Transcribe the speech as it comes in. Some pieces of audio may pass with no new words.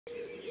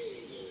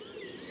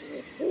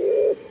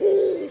So,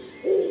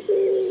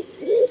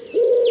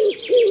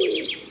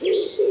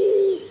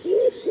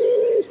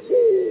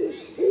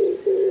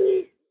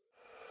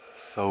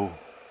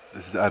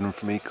 this is Adam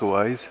from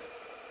Ecowise.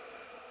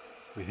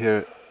 We're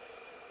here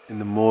in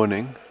the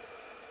morning,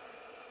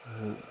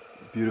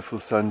 beautiful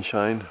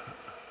sunshine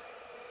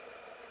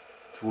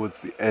towards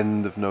the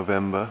end of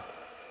November,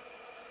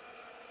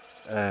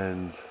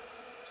 and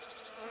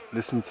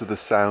listen to the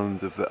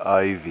sound of the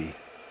ivy,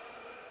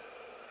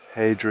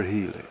 Hydra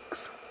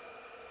helix.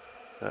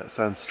 That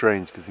sounds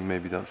strange because you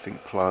maybe don't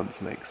think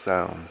plants make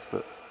sounds,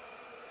 but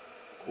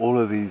all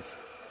of these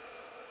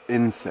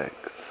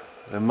insects,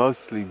 they're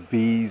mostly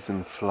bees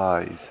and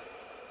flies,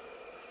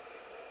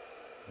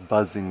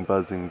 buzzing,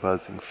 buzzing,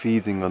 buzzing,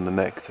 feeding on the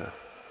nectar.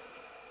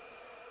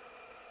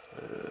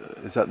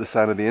 Is that the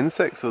sound of the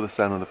insects or the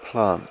sound of the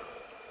plant?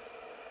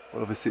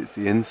 Well, obviously it's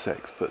the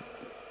insects, but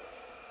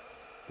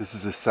this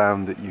is a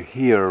sound that you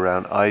hear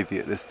around ivy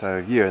at this time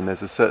of year, and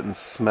there's a certain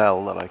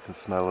smell that I can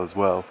smell as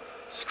well.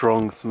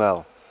 Strong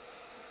smell.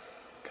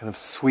 Kind of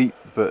sweet,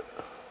 but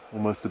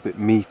almost a bit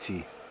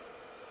meaty.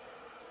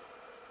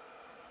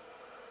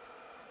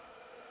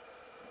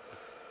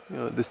 You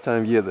know, at this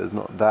time of year there's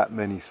not that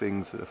many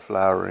things that are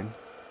flowering,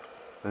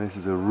 and this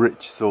is a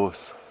rich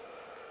source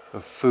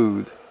of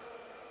food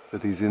for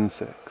these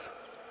insects.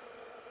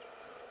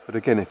 But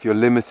again, if you're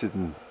limited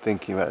in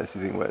thinking about this,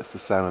 you think, well, it's the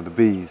sound of the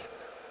bees.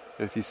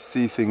 But if you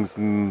see things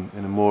in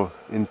a more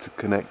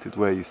interconnected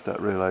way, you start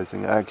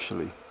realizing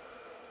actually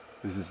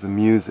this is the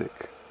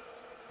music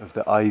of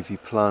the ivy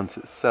plant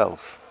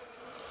itself.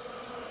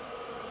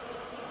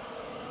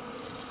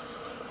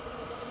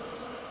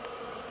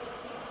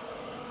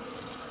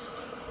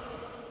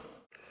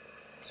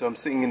 So I'm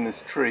sitting in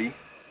this tree,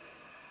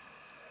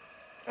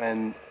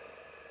 and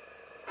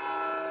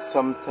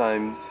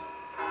sometimes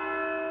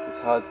it's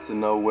hard to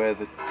know where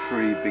the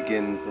tree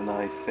begins and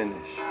I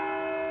finish,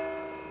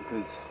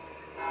 because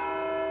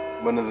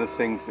one of the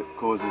things that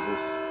causes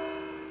us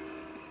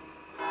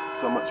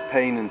so much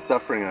pain and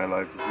suffering in our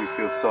lives is we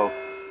feel so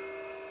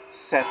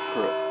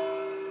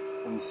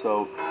separate and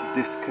so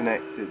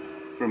disconnected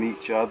from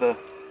each other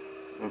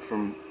and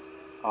from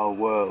our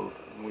world,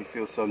 and we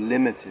feel so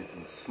limited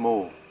and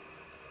small.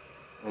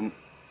 And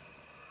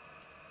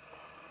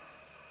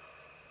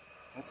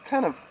that's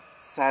kind of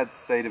a sad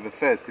state of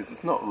affairs, because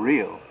it's not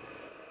real.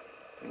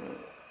 You know,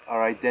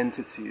 our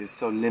identity is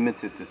so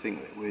limited to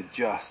think that we're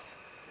just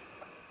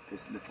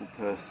this little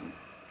person,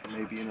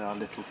 maybe in our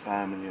little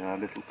family, in our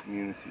little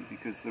community,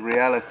 because the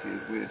reality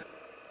is we're,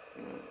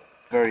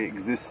 very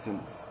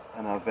existence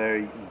and our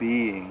very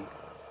being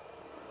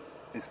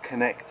is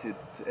connected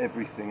to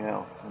everything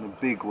else in a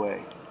big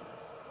way.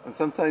 And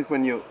sometimes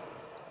when you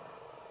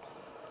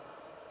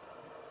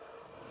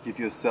give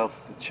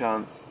yourself the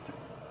chance to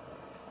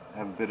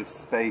have a bit of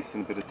space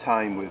and a bit of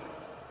time with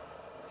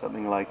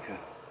something like a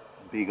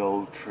big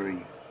old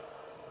tree,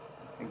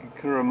 it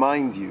can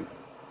remind you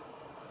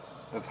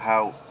of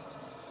how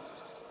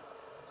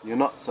you're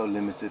not so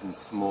limited and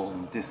small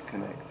and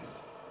disconnected.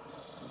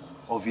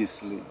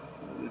 Obviously,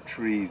 the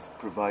trees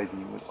providing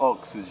you with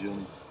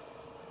oxygen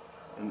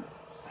and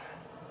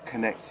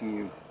connecting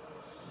you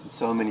in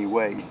so many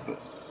ways, but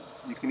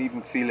you can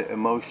even feel it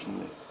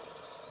emotionally.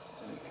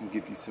 And it can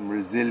give you some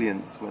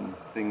resilience when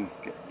things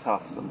get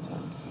tough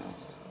sometimes.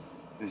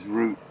 You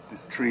know,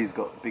 this tree's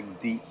got big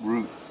deep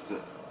roots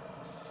that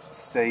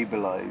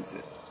stabilize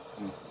it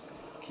and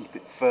keep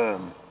it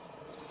firm.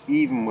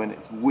 Even when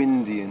it's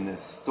windy and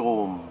there's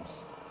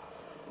storms,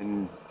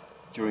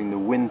 during the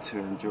winter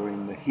and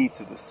during the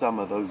heat of the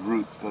summer, those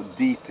roots go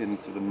deep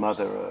into the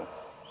Mother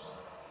Earth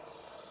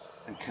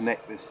and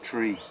connect this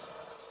tree.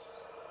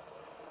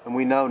 And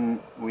we now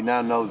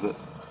know that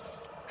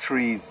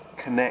trees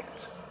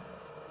connect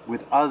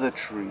with other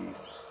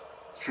trees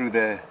through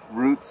their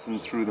roots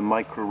and through the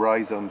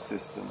mycorrhizome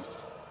system,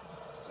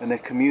 and they're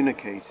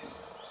communicating,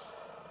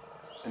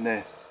 and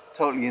they're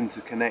totally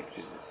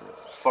interconnected. It's a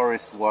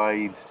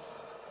forest-wide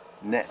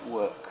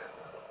network,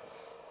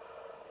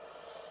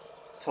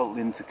 total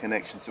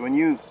interconnection. So when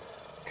you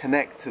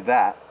connect to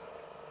that,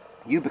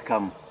 you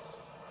become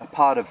a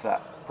part of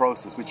that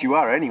process, which you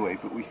are anyway,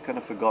 but we've kind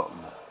of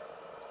forgotten that.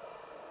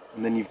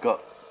 And then you've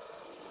got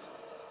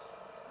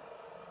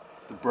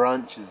the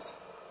branches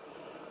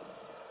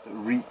that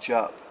reach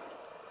up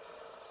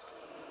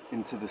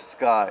into the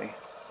sky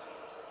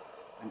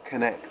and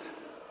connect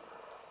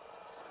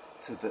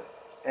to the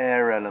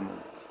air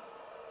element.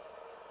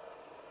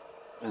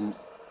 And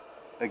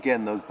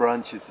again, those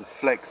branches are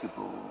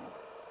flexible.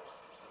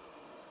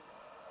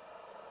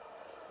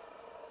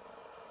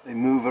 They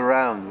move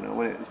around, you know,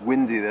 when it's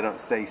windy they don't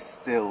stay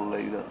still,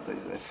 they're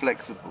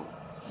flexible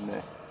and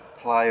they're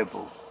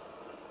pliable,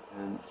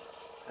 and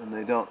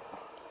they don't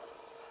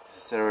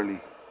necessarily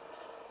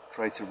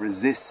try to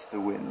resist the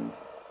wind,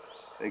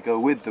 they go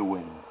with the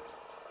wind.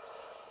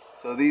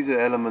 So these are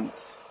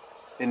elements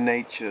in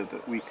nature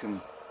that we can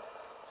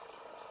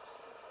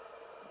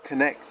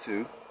connect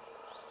to,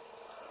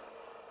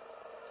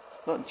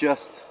 not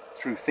just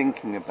through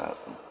thinking about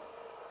them,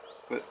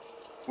 but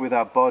with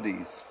our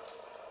bodies.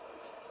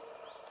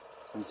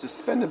 And just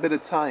spend a bit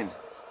of time,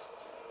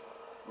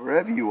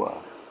 wherever you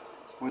are,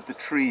 with the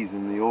trees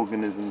and the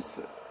organisms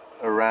that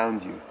are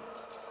around you.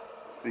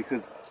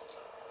 Because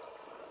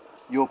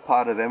you're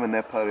part of them and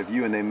they're part of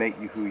you, and they make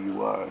you who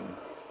you are, and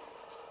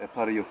they're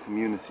part of your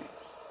community.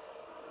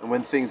 And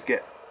when things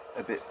get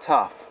a bit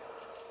tough,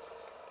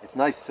 it's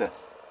nice to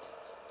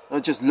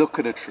not just look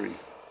at a tree,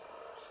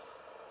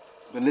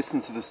 but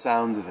listen to the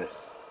sound of it.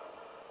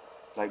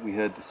 Like we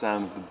heard the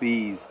sound of the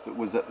bees, but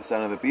was that the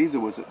sound of the bees, or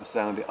was it the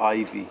sound of the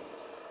ivy,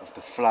 of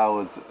the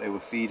flowers that they were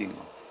feeding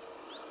on?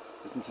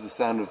 Listen to the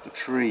sound of the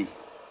tree.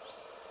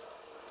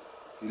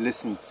 You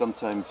listen,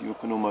 sometimes you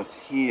can almost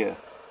hear,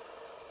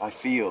 I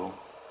feel,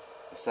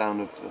 the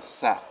sound of the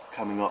sap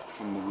coming up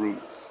from the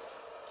roots.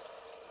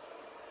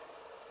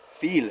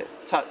 Feel it,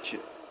 touch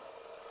it.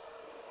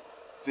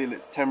 Feel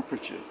its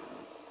temperature,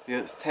 feel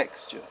its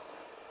texture.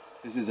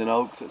 This is an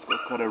oak, so it's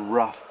got quite a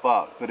rough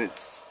bark, but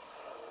it's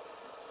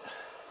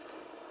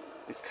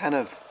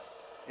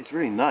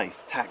really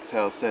nice,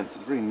 tactile sense.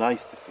 It's really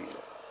nice to feel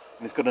it.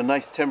 And it's got a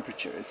nice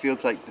temperature. It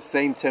feels like the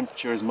same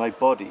temperature as my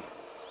body.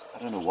 I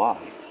don't know why.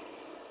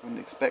 I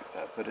wouldn't expect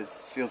that, but it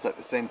feels like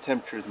the same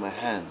temperature as my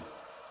hand.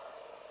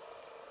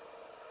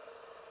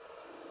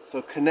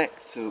 So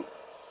connect to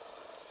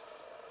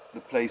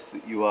the place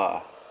that you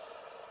are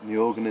and the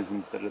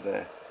organisms that are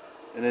there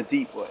in a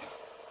deep way.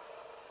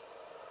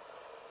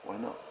 Why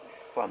not?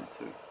 It's fun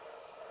too.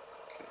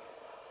 Okay.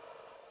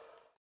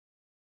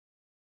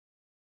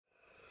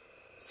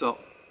 So,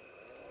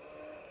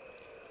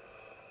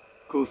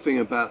 cool thing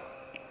about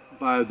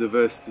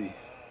biodiversity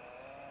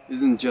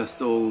isn't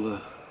just all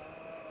the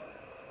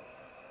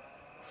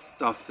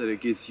stuff that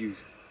it gives you,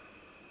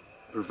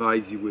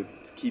 provides you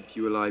with to keep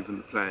you alive on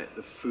the planet,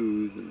 the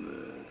food and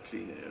the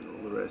clean air and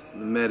all the rest,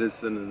 and the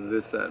medicine and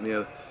this, that and the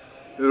other.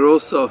 It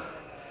also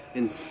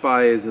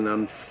inspires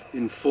and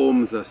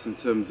informs us in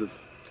terms of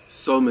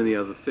so many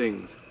other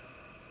things.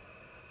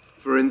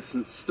 For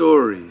instance,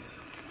 stories.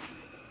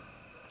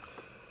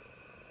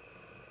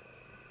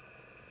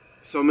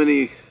 So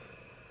many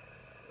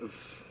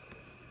of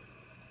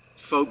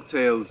folk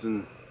tales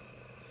in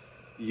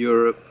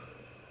Europe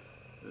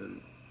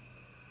and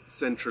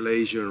Central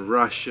Asia and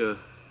Russia,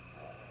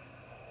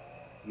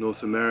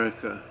 North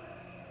America.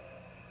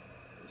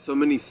 So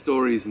many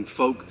stories and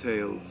folk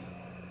tales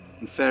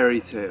and fairy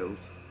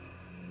tales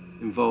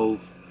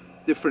involve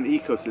different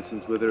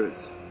ecosystems, whether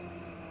it's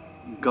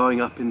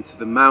going up into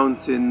the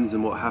mountains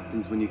and what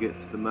happens when you get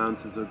to the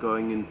mountains, or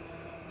going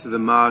into the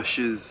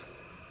marshes,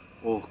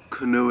 or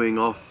canoeing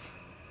off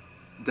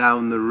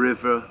down the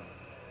river,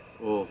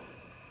 or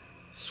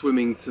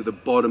swimming to the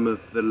bottom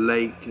of the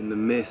lake in the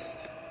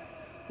mist.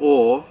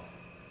 Or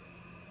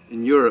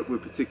in Europe we're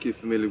particularly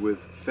familiar with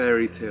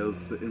fairy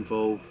tales that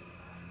involve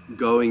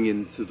going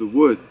into the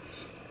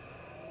woods.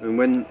 And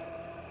when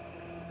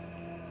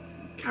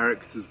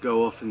characters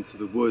go off into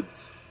the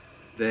woods,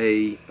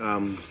 they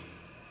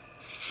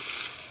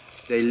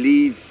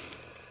leave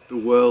the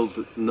world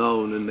that's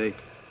known and they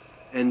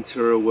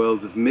enter a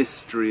world of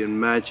mystery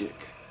and magic,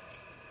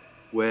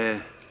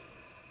 where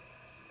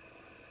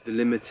the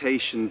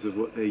limitations of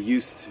what they're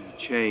used to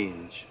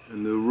change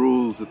and the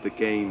rules of the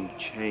game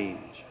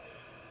change.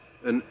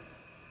 And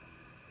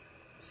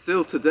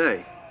still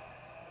today,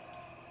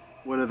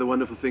 one of the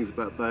wonderful things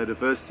about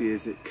biodiversity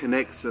is it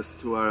connects us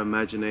to our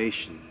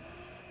imagination.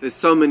 There's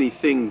so many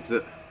things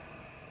that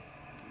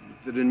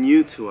are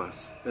new to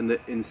us and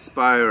that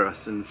inspire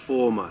us and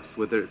form us,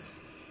 whether it's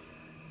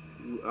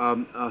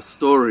our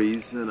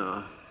stories and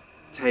our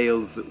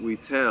tales that we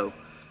tell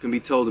can be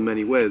told in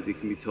many ways. They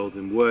can be told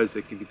in words,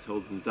 they can be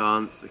told in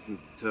dance, they can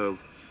be told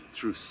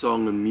through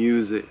song and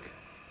music,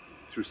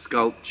 through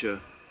sculpture.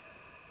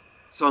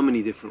 So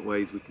many different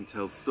ways we can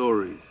tell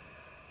stories.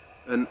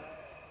 And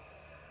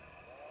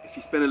if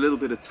you spend a little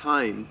bit of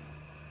time,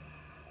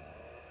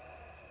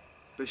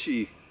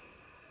 especially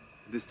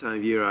this time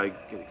of year, I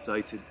get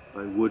excited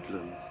by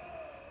woodlands,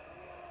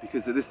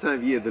 because at this time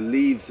of year the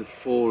leaves have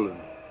fallen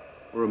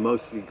or are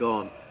mostly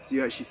gone, so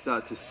you actually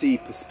start to see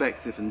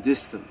perspective and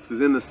distance.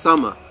 Because in the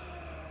summer,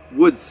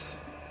 woods,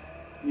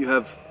 you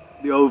have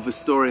the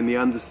overstory and the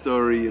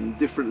understory and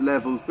different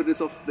levels, but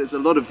there's a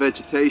lot of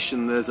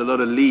vegetation, there's a lot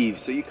of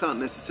leaves, so you can't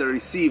necessarily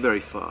see very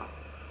far,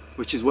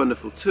 which is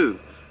wonderful too.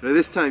 But at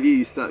this time of year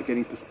you start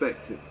getting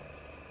perspective,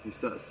 you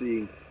start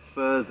seeing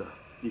further.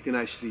 You can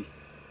actually,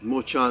 there's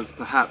more chance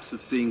perhaps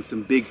of seeing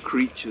some big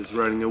creatures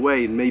running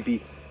away, and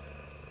maybe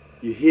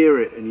you hear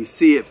it and you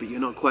see it, but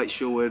you're not quite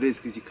sure where it is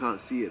because you can't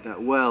see it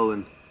that well.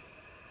 And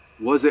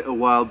was it a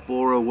wild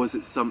boar or was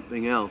it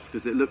something else?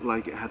 Because it looked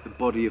like it had the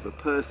body of a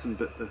person,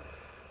 but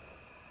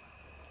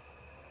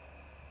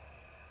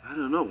I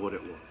don't know what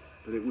it was,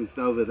 but it was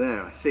over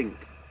there, I think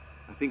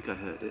I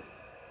heard it,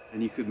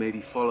 and you could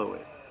maybe follow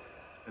it,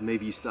 and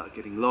maybe you start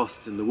getting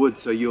lost in the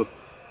woods. So your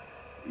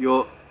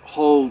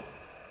whole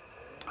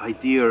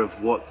idea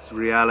of what's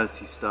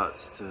reality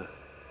starts to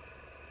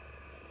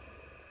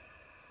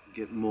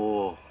get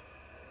more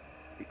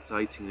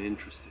exciting and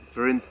interesting.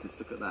 For instance,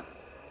 look at that.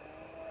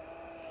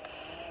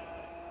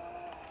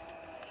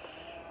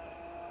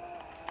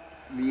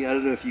 me, I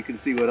don't know if you can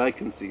see what I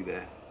can see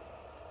there,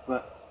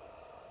 but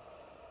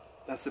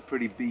that's a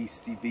pretty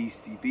beastie.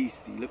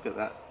 Look at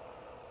that.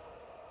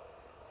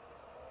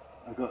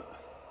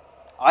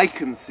 I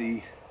can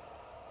see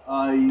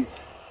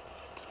eyes,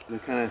 the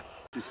kind of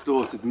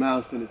distorted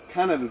mouth, and it's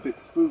kind of a bit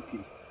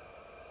spooky.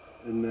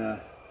 And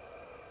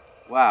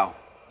wow,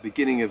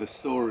 beginning of a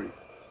story.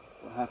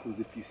 What happens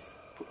if you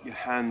put your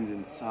hand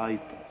inside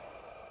there?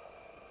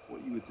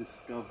 What you would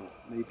discover,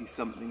 maybe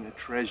something, a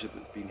treasure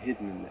that's been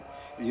hidden in there.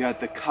 If you had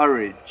the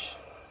courage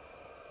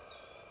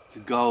to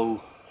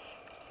go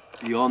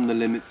beyond the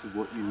limits of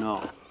what you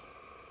know.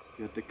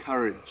 You had the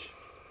courage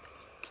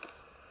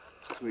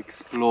to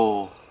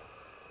explore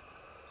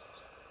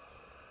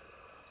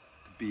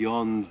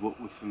beyond what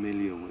we're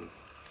familiar with,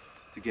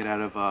 to get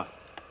out of our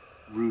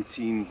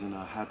routines and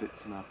our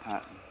habits and our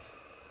patterns.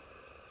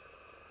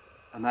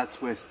 And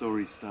that's where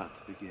stories start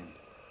to begin.